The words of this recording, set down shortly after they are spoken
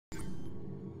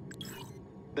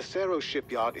The Cerro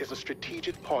shipyard is a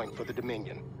strategic point for the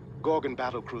Dominion. Gorgon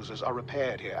battlecruisers are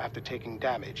repaired here after taking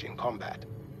damage in combat.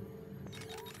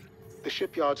 The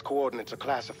shipyard's coordinates are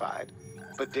classified,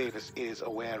 but Davis is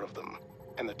aware of them,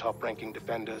 and the top-ranking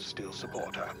defenders still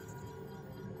support her.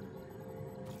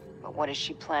 But what is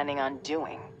she planning on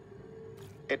doing?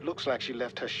 It looks like she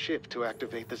left her ship to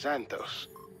activate the Xanthos.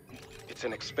 It's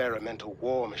an experimental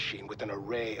war machine with an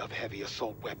array of heavy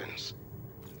assault weapons.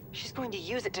 She's going to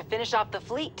use it to finish off the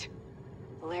fleet.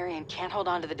 Valerian can't hold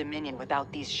on to the Dominion without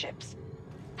these ships.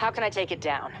 How can I take it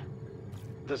down?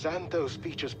 The Xanthos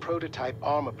features prototype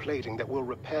armor plating that will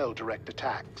repel direct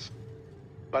attacks.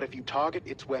 But if you target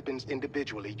its weapons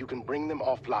individually, you can bring them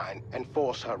offline and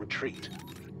force her retreat.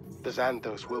 The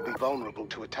Xanthos will be vulnerable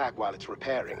to attack while it's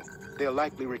repairing. They'll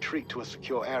likely retreat to a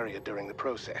secure area during the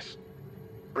process.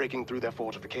 Breaking through their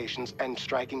fortifications and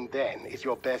striking then is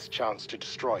your best chance to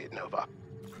destroy it, Nova.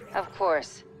 Of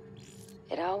course.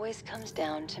 It always comes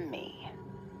down to me.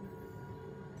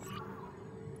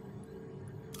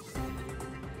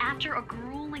 After a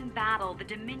grueling battle, the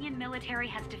Dominion military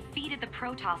has defeated the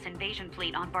Protoss invasion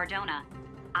fleet on Bardona.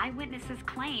 Eyewitnesses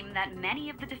claim that many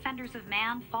of the defenders of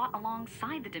man fought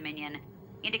alongside the Dominion,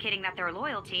 indicating that their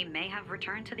loyalty may have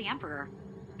returned to the Emperor.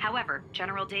 However,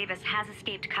 General Davis has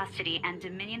escaped custody, and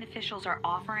Dominion officials are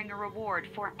offering a reward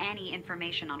for any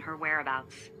information on her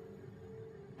whereabouts.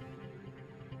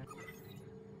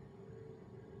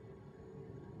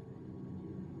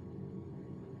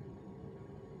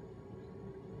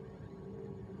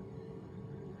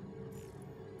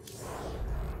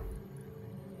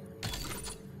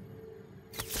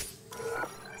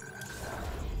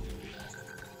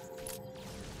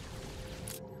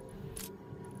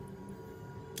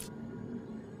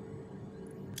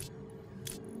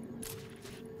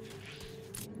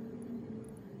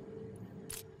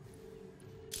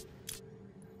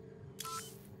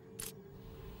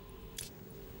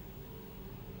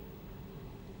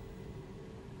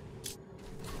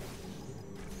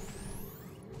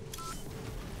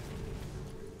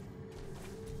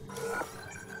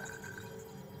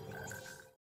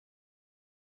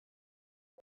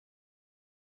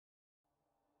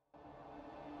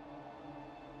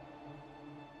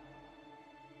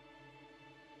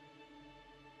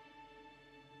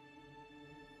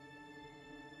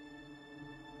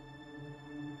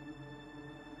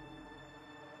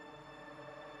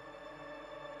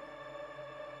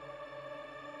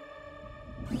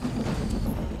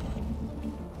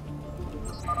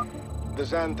 The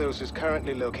Xanthos is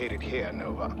currently located here,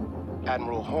 Nova.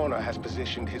 Admiral Horner has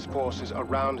positioned his forces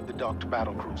around the docked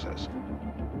battlecruisers.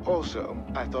 Also,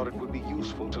 I thought it would be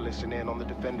useful to listen in on the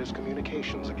Defenders'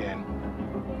 communications again.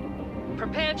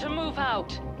 Prepare to move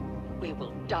out. We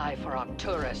will die for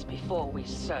Arcturus before we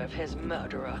serve his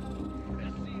murderer.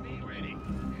 SCV ready.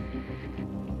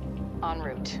 En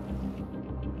route.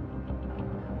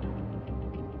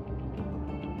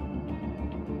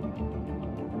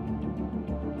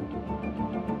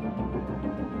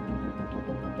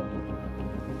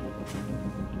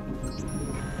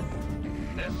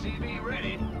 SCV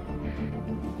ready.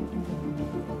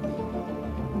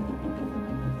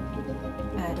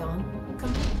 Add-on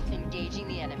complete. Engaging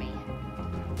the enemy.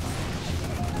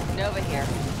 Nova here.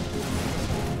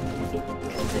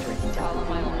 Consider it done. Follow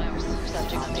my orders.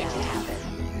 Subject down. Happen.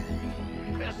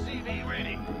 SCV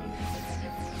ready.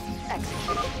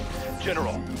 Execute.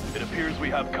 General, it appears we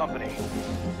have company.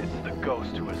 It's the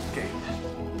ghost who escaped.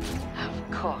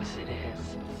 Of course it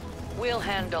is. We'll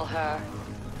handle her.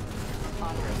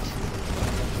 En route.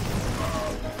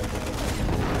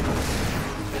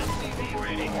 SCV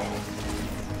ready.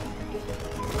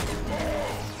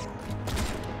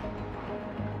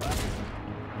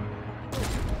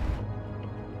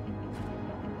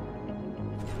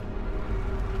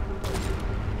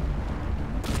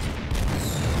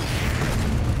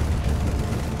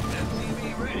 SCV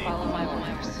ready. Follow my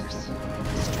orders.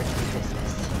 Strictly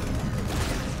business.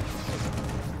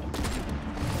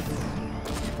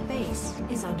 Base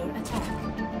is under attack.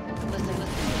 Listen.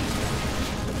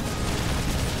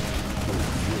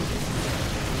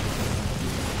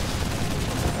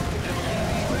 SCV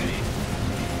ready.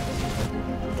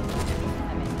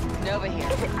 Nova here.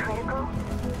 Is it critical?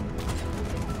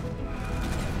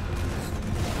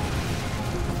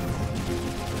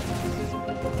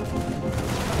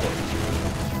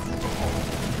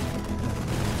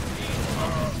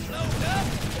 Load up.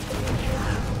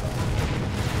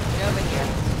 Nova here.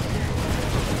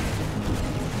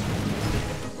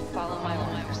 Follow my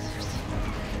orders.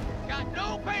 Got no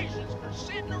patience for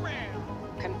sitting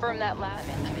around. Confirm that last.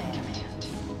 I'm in command.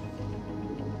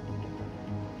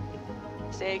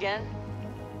 Say again?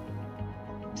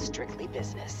 Strictly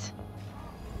business.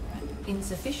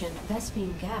 Insufficient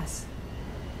Vespine gas.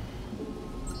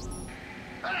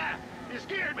 Ah! You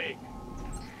scared me!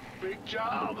 Big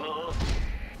job, huh?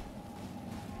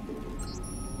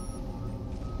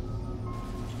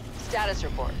 Status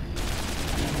report.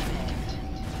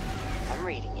 I'm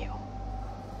reading you.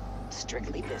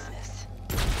 Strictly business.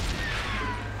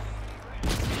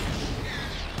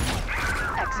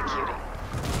 Executing.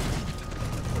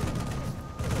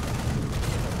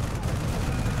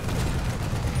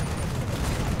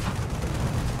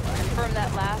 Confirm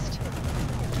that last.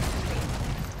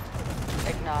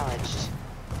 Acknowledged.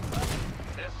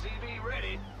 SCV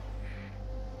ready.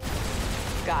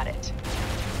 Got it.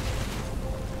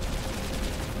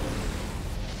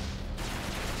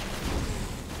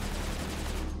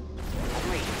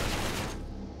 I'm reading.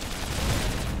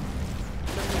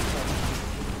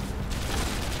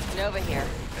 Nova here.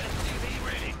 SCV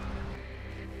ready.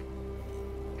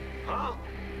 Huh?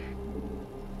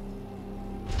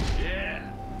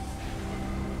 Yeah.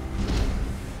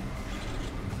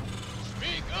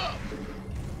 Speak up.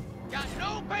 Got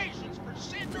no patience for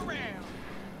sitting around.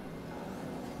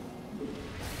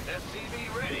 SCV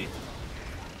ready.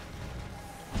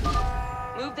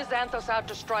 Move the Xanthos out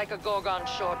to strike a Gorgon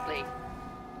shortly.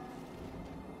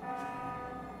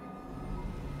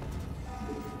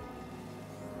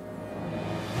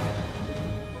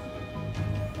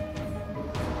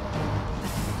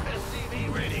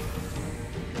 SCV ready.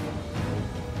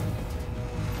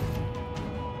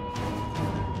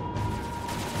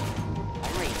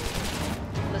 I'm reading.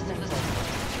 Listen closely.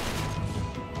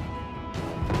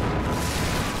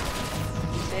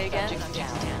 Say again?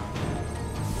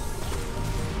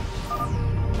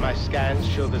 My scans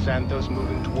show the Xanthos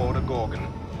moving toward a Gorgon.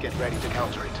 Get ready to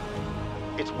counter it.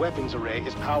 Its weapons array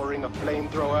is powering a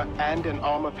flamethrower and an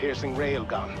armor-piercing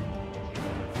railgun.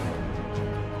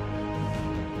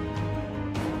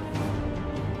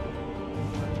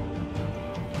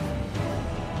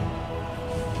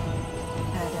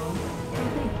 Add-on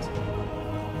complete.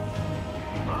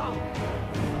 Huh?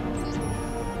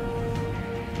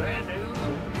 Bad news?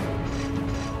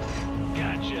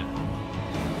 Gotcha.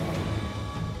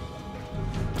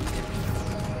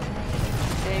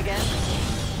 Say again?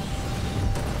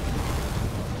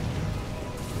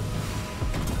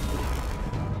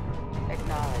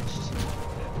 Acknowledged.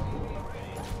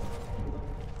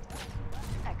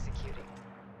 Executing.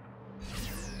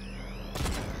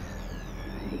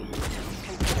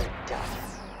 Consider it done.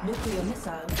 Nuclear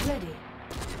missile ready.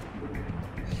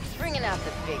 Bringing out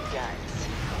the big guns.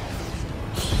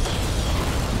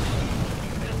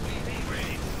 SCV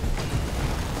ready.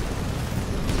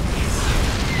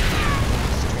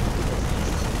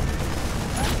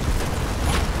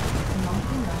 Not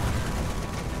enough.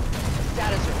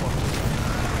 Status report.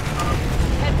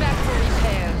 Head back for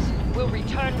repairs. We'll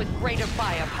return with greater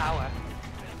firepower.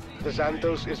 The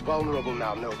Xanthos is vulnerable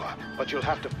now, Nova, but you'll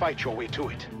have to fight your way to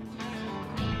it.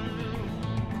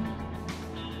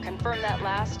 Confirm that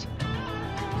last.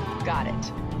 Got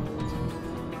it.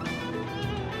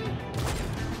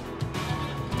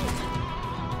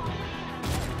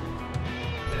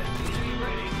 SCV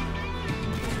ready.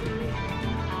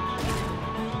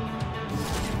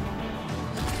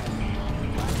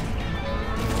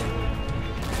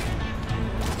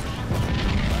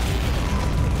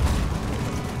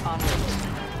 En route.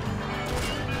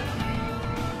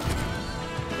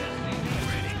 SCV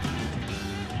ready.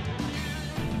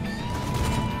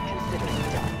 Consider it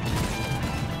done.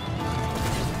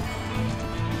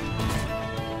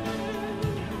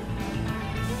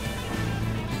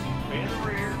 In the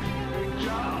rear. Big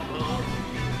job, huh?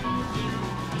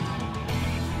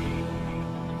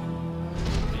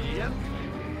 Yep.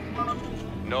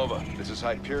 Nova, this is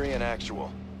Hyperion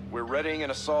Actual. We're readying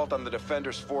an assault on the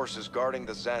Defender's forces guarding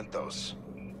the Xanthos.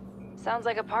 Sounds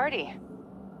like a party.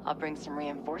 I'll bring some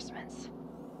reinforcements.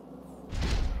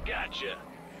 Gotcha.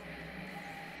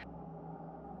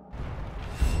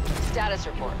 Status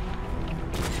report.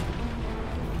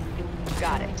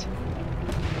 Got it.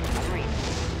 I'm reading.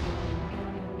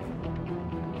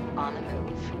 On the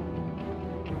move.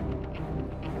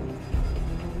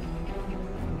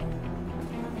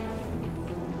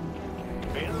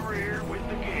 In the rear with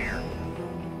the gear.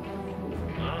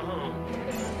 Uh-huh.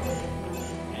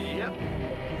 Yep.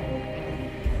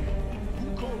 Who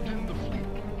called in the fleet?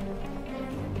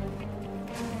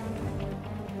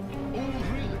 Oh,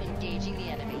 really? Engaging the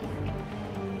enemy.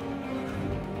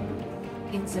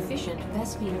 Insufficient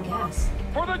Vespine gas.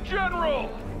 For the General!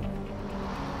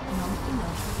 Not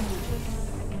enough energy.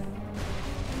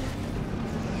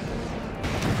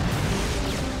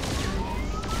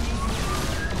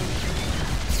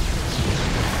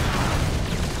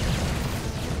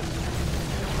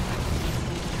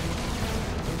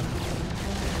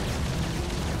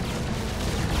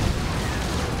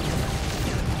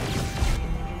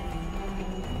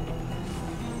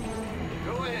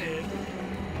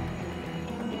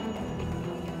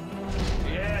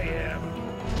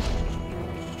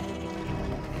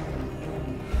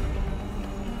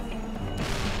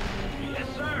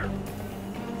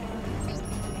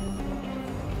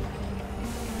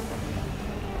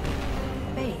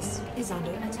 is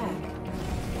under attack.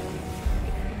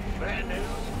 Bad news.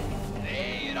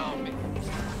 Lay it on me.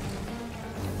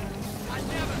 I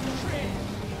never trade.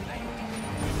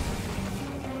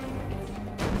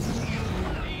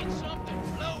 Need something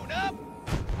blown up?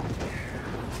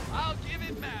 I'll give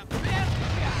it my best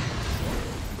shot.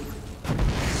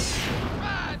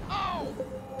 Right on.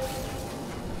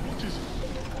 What is it?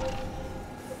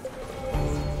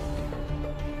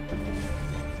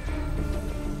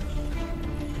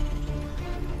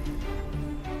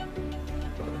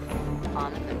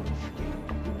 On the move.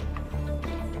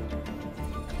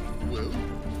 Well?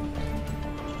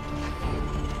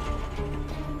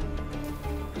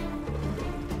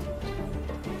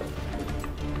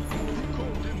 Who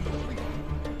called in the fleet?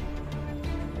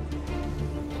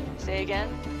 Say again?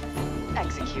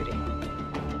 Executing.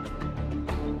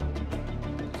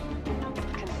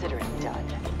 Consider it done.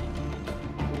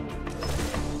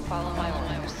 Follow my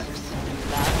orders.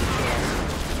 Loud and clear.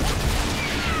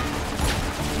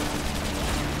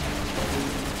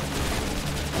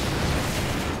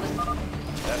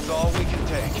 That's all we can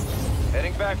take.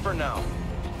 Heading back for now.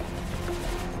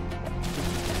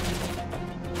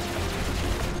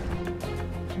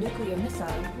 Nuclear missile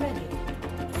ready.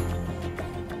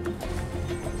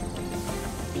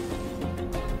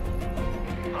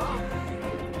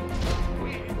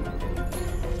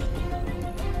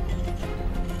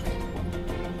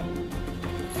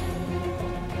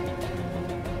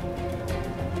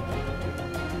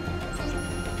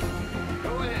 Go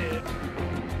ahead.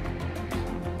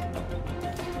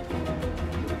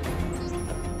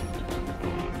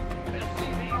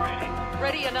 SCV ready.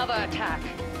 Ready another attack.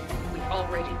 We've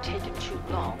already taken too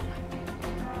long.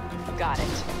 Got it.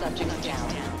 Subjects down.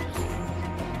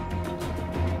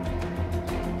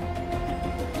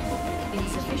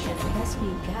 Insufficient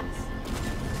high-speed gas.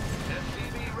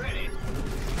 SCV ready.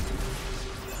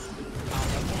 I'll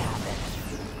make it happen.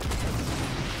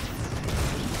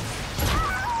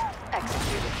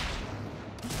 Executed.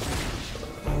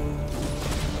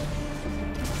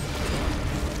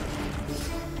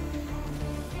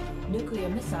 Nuclear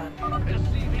missile.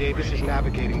 SCV Davis ready. is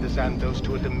navigating the Xanthos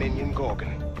to a Dominion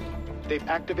Gorgon. They've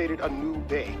activated a new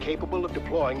bay capable of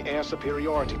deploying air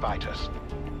superiority fighters.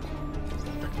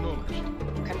 Acknowledged.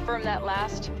 Confirm that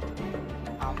last.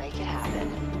 I'll make it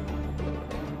happen.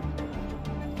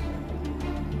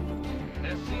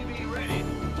 SCV ready.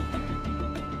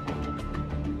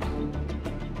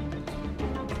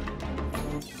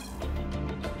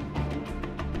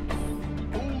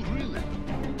 Oh, really?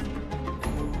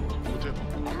 Whatever.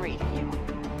 I'm reading you.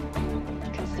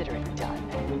 Consider it done.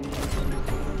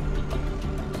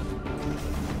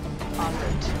 En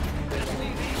route.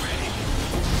 SCV ready.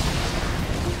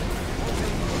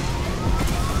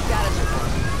 Status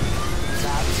report.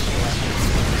 Loud and clear.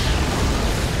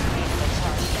 Meet the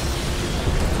target.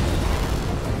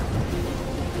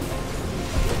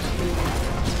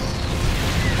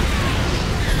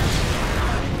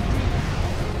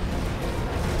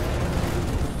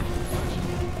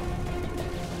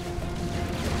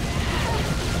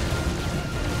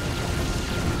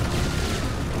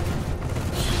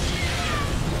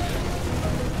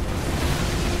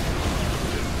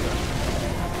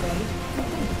 Upgrade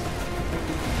complete.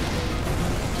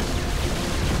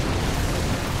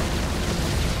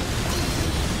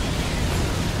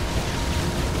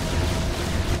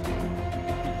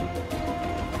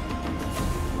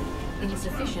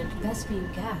 Insufficient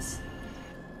Vespene gas.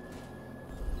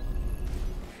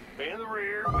 In the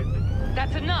rear with the...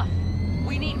 That's enough.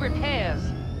 We need repairs.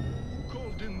 Who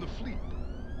called in the fleet?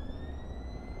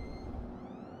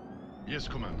 Yes,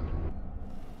 Commander.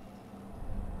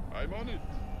 I'm on it.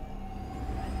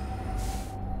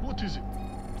 What is it?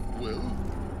 Well?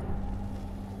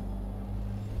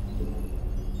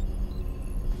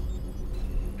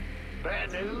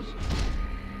 Bad news?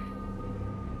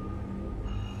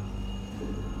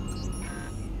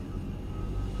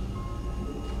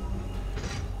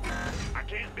 I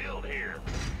can't build here.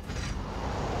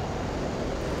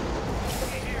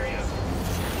 I hear you.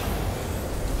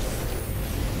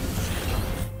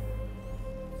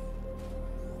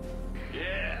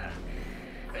 Yeah.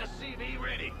 SCV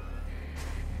ready.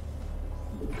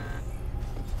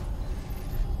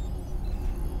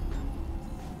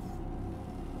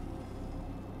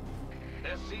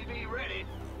 SCV ready.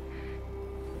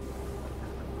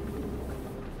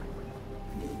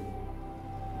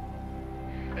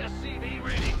 SCV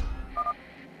ready.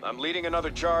 I'm leading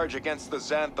another charge against the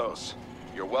Xanthos.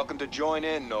 You're welcome to join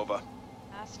in, Nova.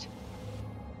 Last.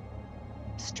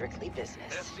 Strictly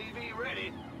business. SCV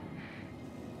ready.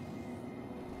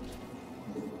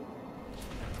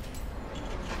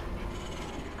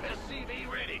 SCV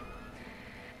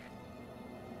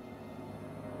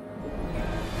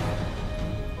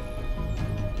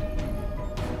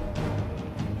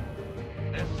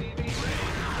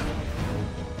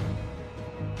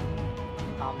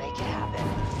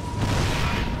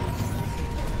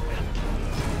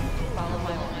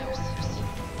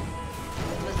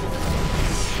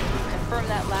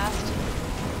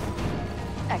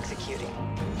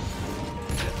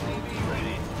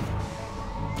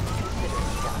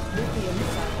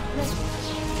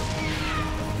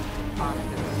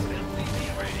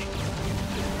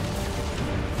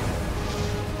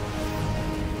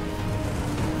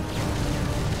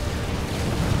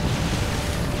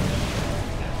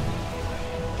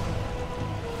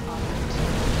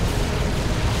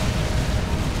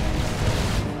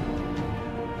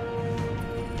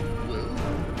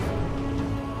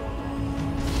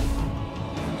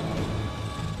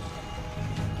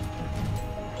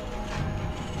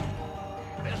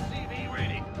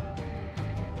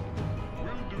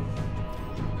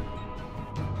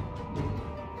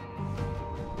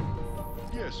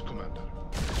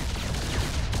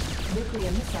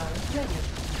Nuclear missile ready.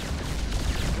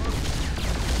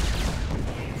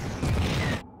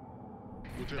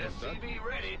 SCV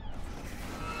ready.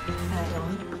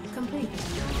 Add-on complete.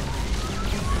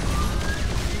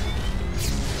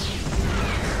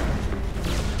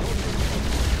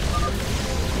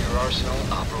 Your arsenal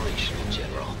operational,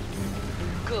 General.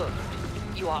 Good.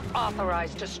 You are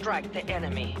authorized to strike the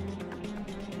enemy.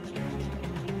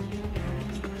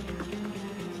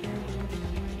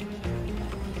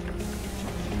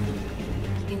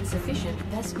 Insufficient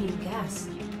Vespene gas.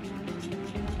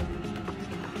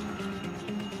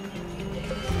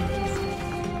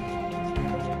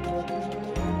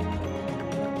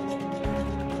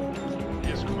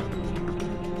 Yes, Commander.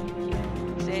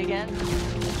 Say again?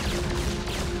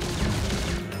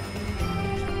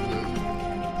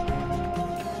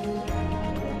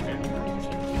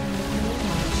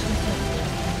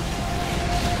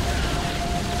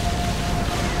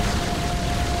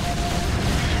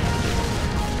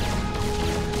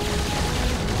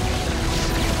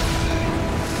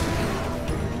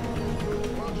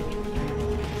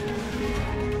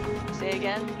 Say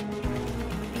again?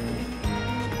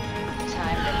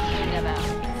 Time to clean them out.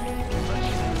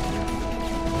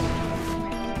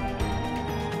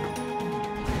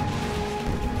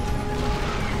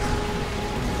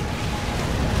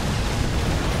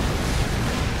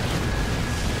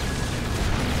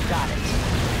 Got it.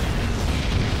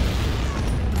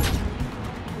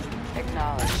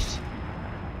 Acknowledged.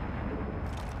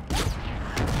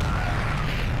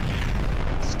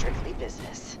 Strictly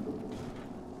business.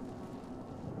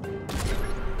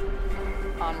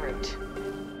 En route.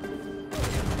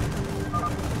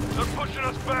 They're pushing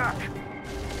us back!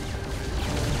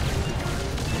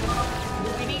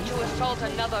 We need to assault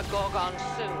another Gorgon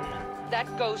soon. That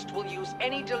ghost will use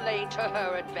any delay to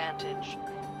her advantage.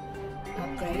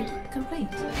 Upgrade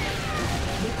complete.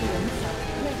 Nuclear missile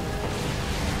ready.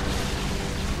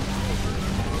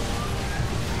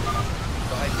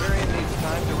 The Hyperion needs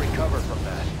time to recover from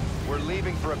that. We're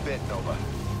leaving for a bit, Nova.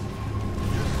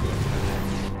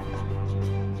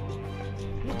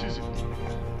 What is it?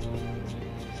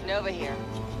 Nova here.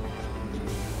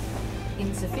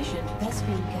 Insufficient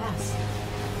Vespene gas.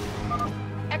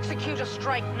 Execute a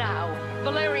strike now.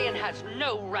 Valerian has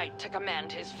no right to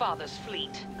command his father's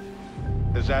fleet.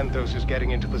 The Xanthos is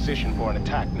getting into position for an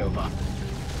attack, Nova.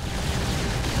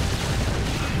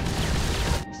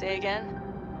 Say again?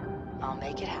 I'll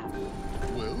make it happen.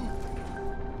 Well,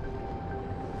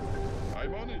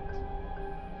 I'm on it.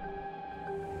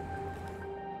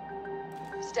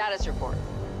 Status report.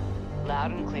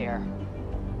 Loud and clear.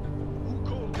 Who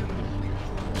called in the fleet?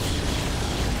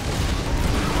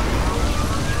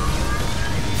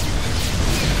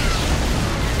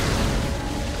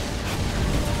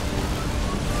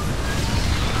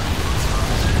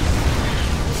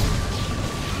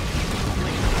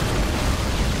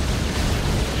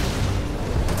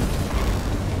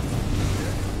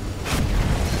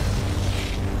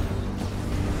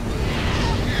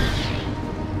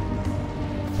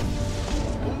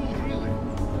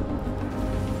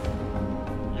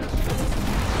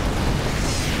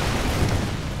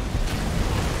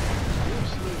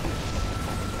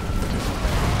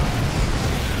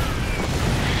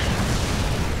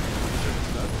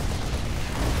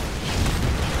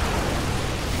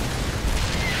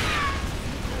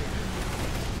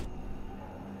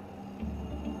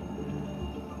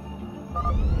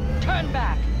 Turn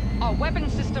back! Our weapon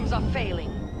systems are failing.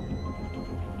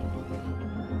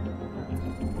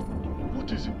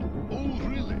 What is it? Oh,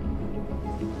 really?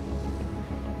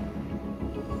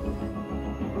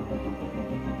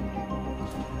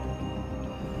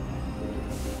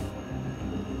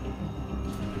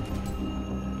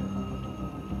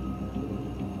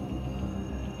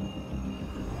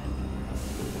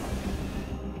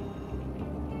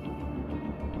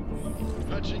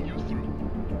 Patching you through.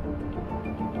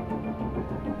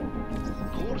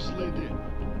 Course laid in.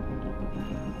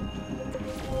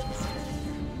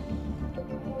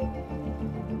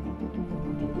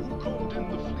 Who called in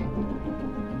the fleet?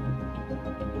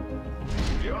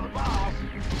 You're the boss.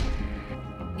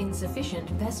 Insufficient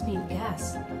Vespene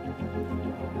gas.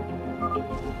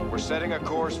 We're setting a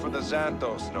course for the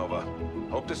Xanthos, Nova.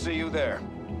 Hope to see you there.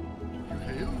 You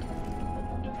hailed?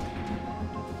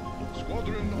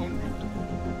 Squadron en route.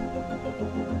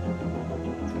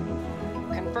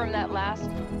 Confirm that last.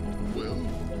 Well,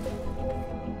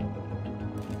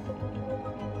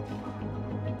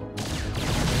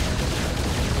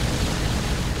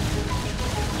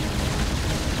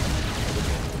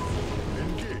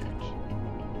 engage.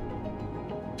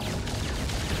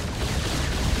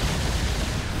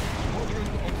 Squadron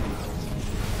en route.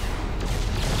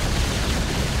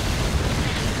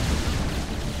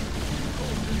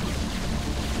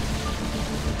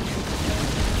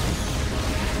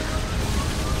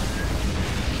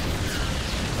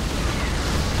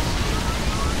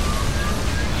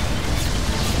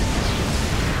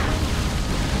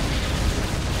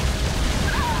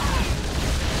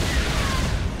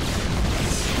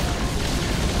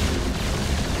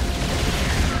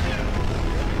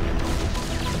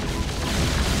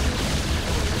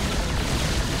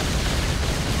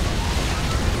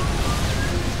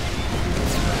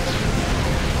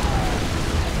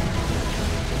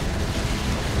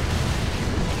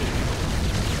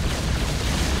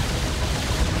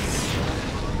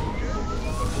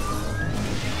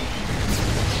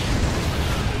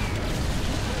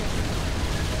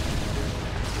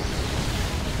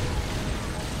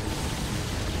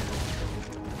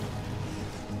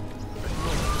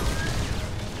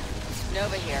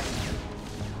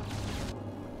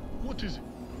 What is it?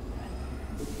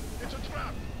 It's a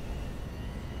trap!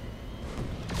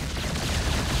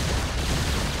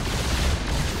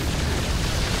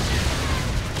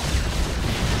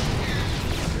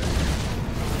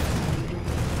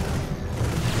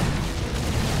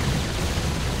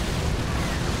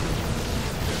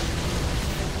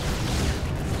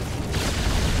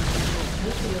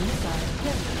 Nuclear missile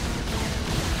ready.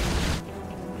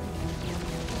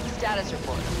 Status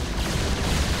report.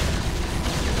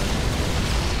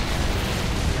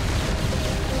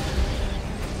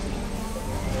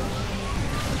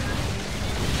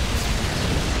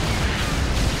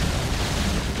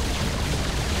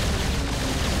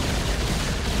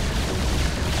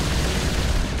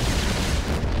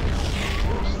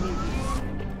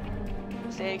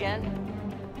 Say again?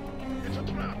 It's a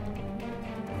trap!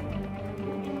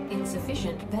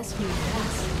 Insufficient Vespene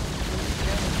gas.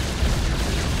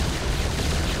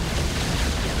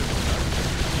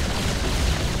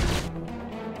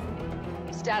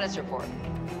 Status report.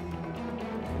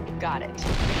 Got it.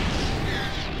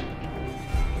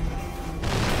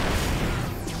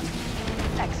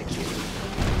 Execute.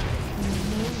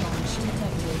 No launch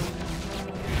detected.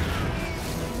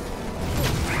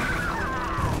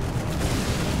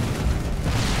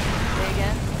 Say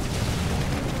again?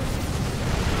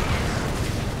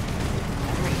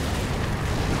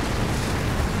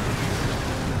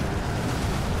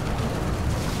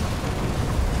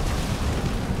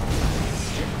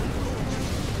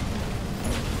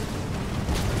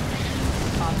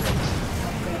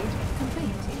 Upgrade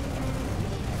complete.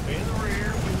 In the rear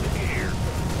with the gear.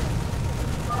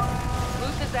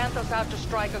 Move the Xanthos out to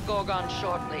strike a Gorgon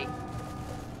shortly.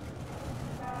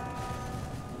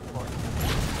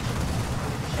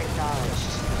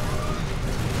 Acknowledged.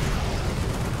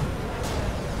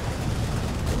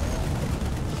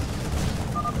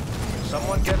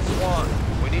 Someone get Swan.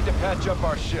 We need to patch up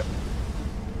our ship.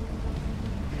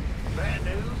 Bad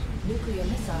news? Nuclear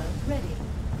missile ready.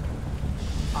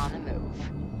 On the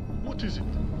move. What is it?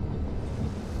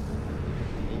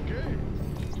 Okay.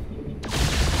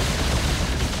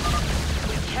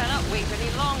 We cannot wait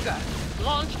any longer.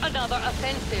 Launch another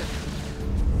offensive.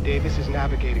 Davis is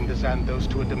navigating the Xanthos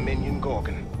to a Dominion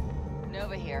Gorgon.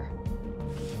 Nova here.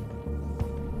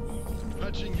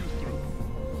 Patching you through.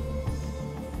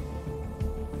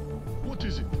 What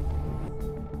is it?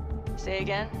 Say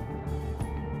again?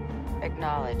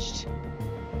 Acknowledged.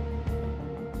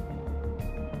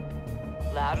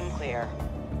 Loud and clear.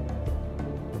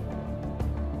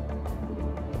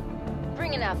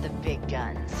 Bringing out the big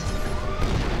guns.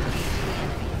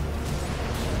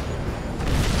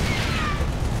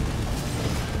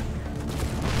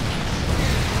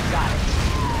 Got it.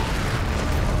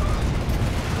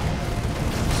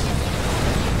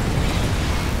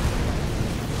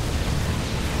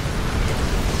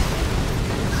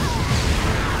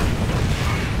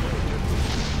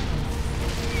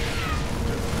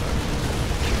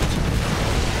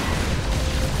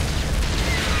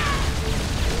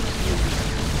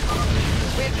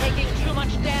 We're taking too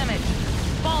much damage.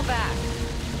 Fall back.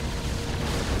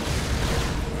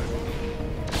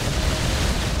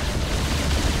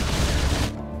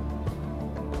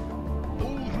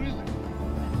 Oh, really?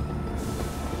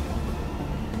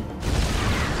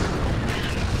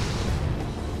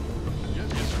 Yes.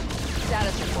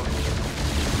 Status report.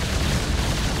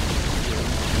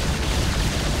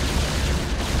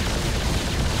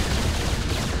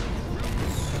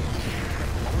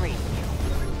 I'm reading you.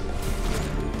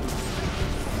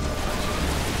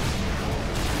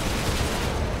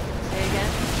 Say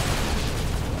again?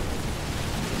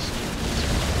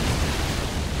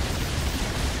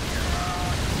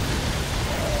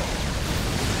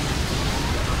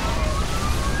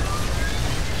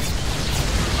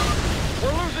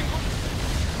 We're losing.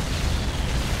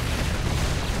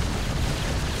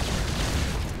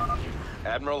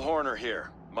 Admiral Horner here.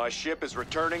 My ship is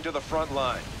returning to the front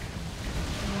line.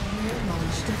 No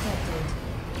launch detected.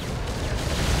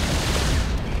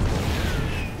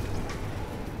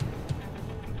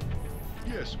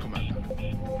 Yes, Commander.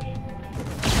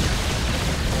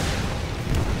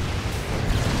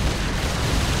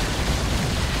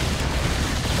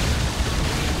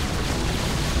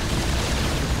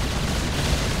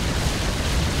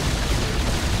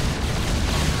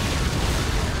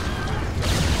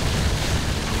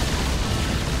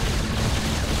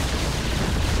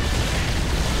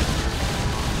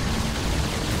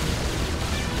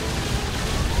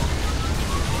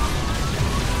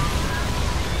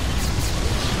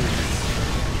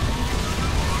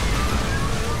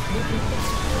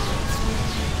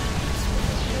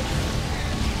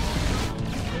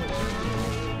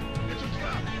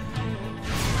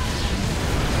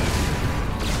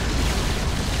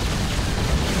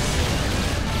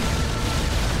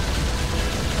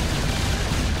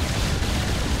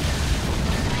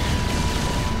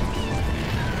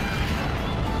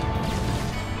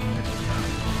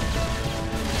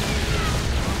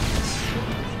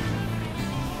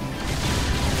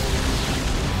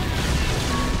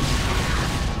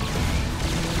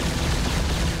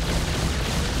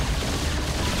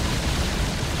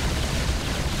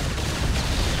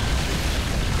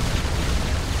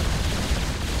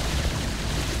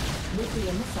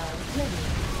 missile ready.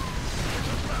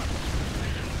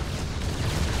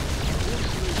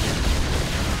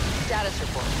 Status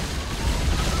report.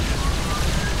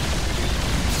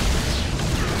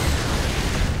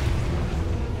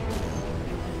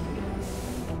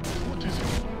 What is it?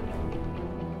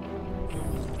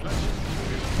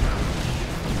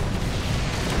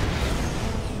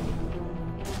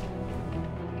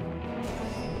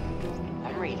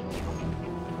 I'm reading you.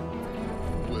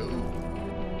 Well,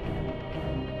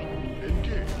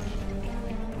 engage.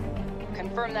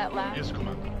 Confirm that last. Yes,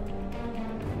 Commander.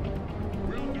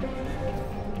 Will do.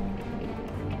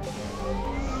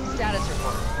 Status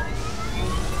report.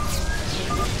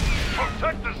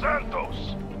 Protect the Xanthos!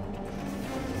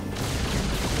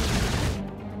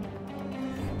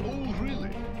 Oh,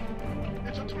 really?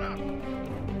 It's a trap.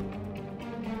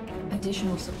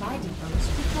 Additional supply depots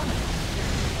required.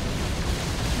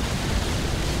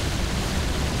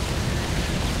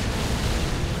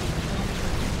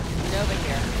 Nova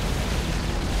here.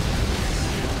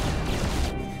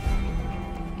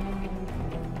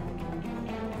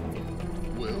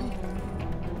 Well,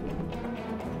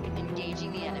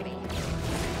 Engaging the enemy.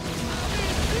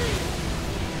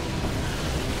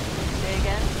 Say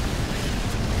again?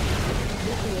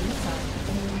 Nuclear missile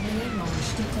near launch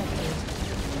detected.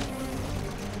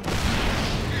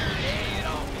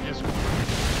 yes, Commander.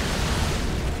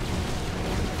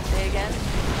 Say again?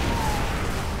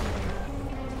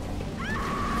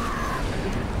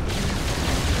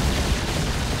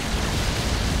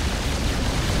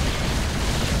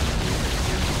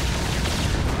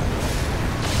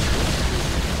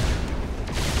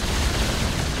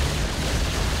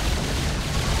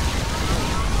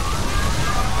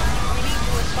 We need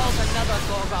to assault another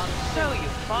Gorgon. So you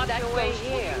fought that way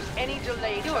here. Any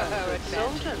delay to her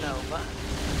advantage. Nova.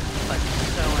 But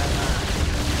so am I.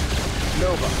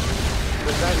 Nova,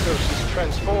 the Xanthos is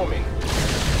transforming.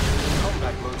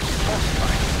 Combat mode is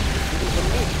classified, even for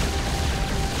me.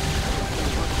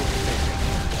 What will be missing?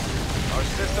 Our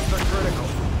systems are critical.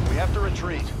 We have to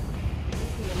retreat.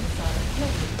 Nuclear missile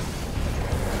ready.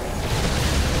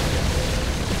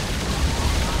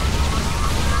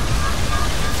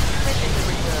 Mission to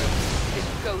reserve. This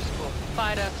ghost will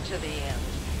fight us to the end.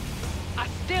 I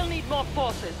still need more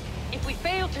forces. If we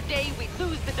fail today, we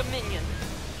lose the Dominion.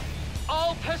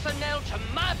 All personnel to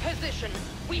my position.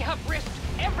 We have risked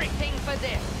everything for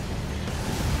this.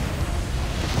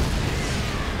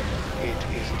 It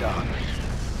is done.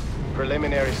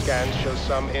 Preliminary scans show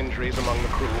some injuries among the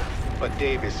crew, but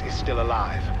Davis is still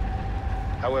alive.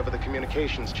 However, the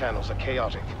communications channels are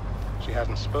chaotic. She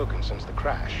hasn't spoken since the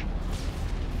crash.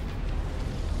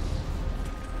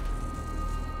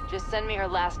 Just send me her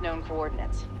last known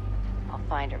coordinates. I'll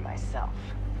find her myself.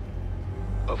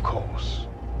 Of course.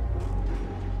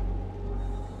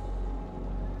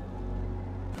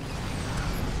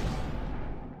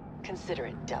 Consider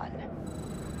it done.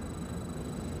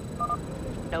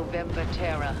 November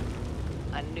Terra.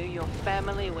 I knew your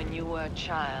family when you were a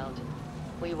child.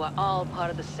 We were all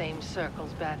part of the same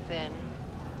circles back then.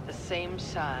 The same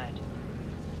side.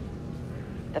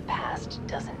 The past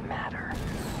doesn't matter.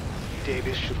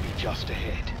 Davis should be just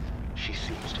ahead. She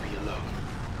seems to be alone.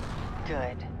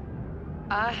 Good.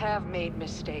 I have made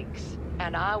mistakes,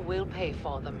 and I will pay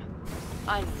for them.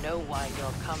 I know why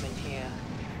you're coming here.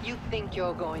 You think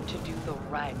you're going to do the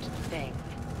right thing.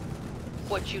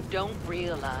 What you don't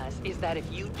realize is that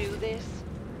if you do this,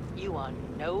 you are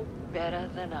no better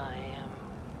than I am.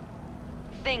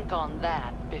 Think on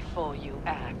that before you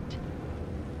act.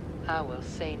 I will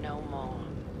say no more.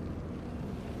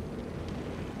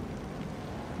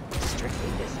 Strictly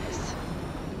business.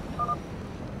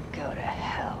 Go to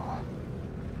hell.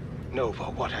 Nova,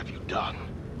 what have you done?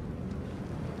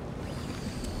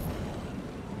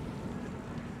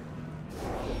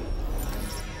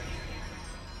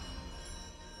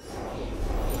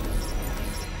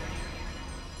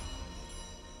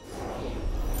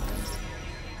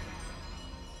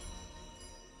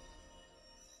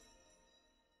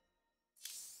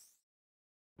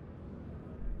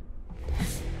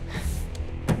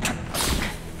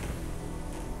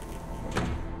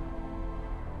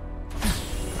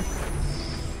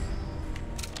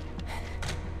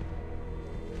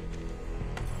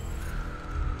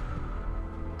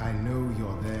 I know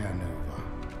you're there, Nova.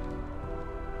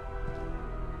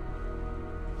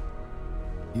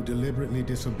 You deliberately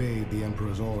disobeyed the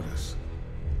Emperor's orders.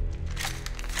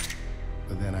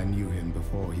 But then I knew him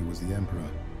before he was the Emperor,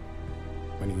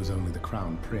 when he was only the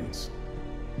Crown Prince,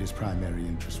 and his primary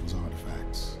interest was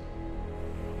artifacts.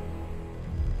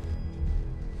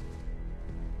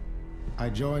 I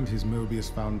joined his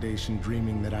Mobius Foundation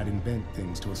dreaming that I'd invent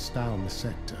things to astound the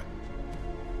sector.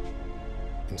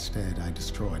 Instead, I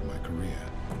destroyed my career.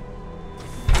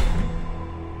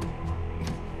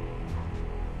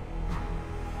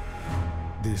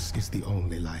 This is the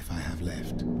only life I have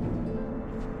left.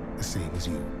 The same as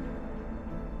you.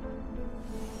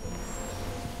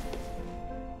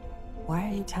 Why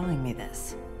are you telling me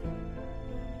this?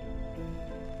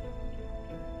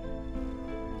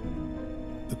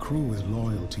 The crew is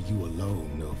loyal to you alone,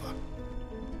 Nova.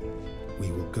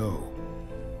 We will go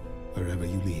wherever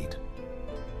you lead.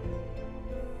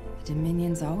 The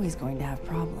Dominion's always going to have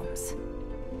problems.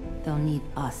 They'll need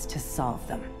us to solve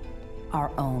them. Our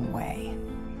own way.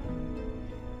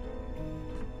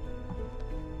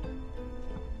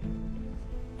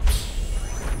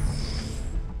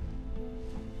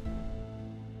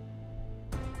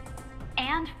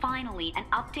 And finally, an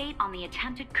update on the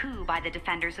attempted coup by the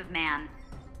Defenders of Man.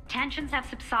 Tensions have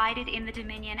subsided in the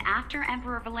Dominion after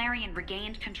Emperor Valerian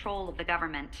regained control of the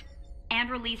government and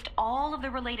released all of the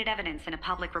related evidence in a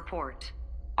public report.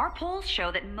 Our polls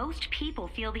show that most people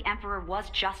feel the Emperor was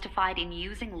justified in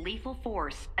using lethal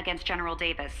force against General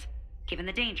Davis, given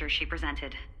the danger she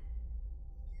presented.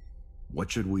 What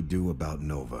should we do about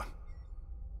Nova?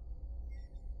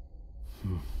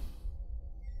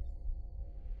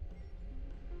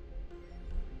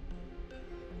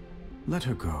 Let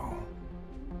her go.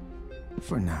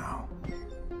 For now.